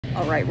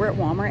Alright, we're at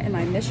Walmart and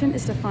my mission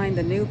is to find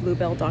the new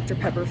Bluebell Dr.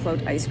 Pepper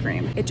float ice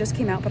cream. It just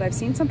came out, but I've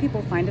seen some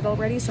people find it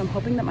already, so I'm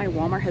hoping that my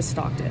Walmart has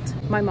stocked it.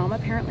 My mom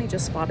apparently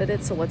just spotted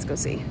it, so let's go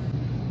see.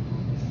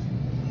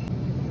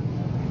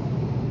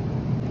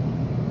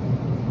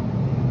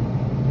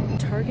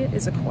 Target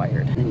is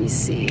acquired. Let me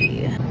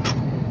see.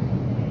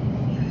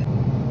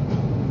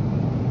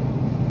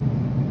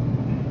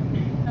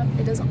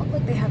 It doesn't look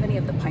like they have any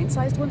of the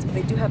pint-sized ones, but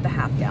they do have the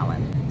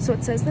half-gallon. So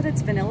it says that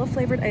it's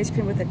vanilla-flavored ice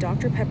cream with a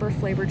Dr.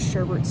 Pepper-flavored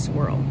sherbet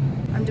swirl.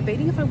 I'm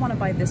debating if I want to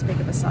buy this big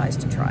of a size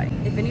to try.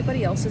 If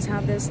anybody else's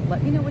have this,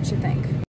 let me know what you think.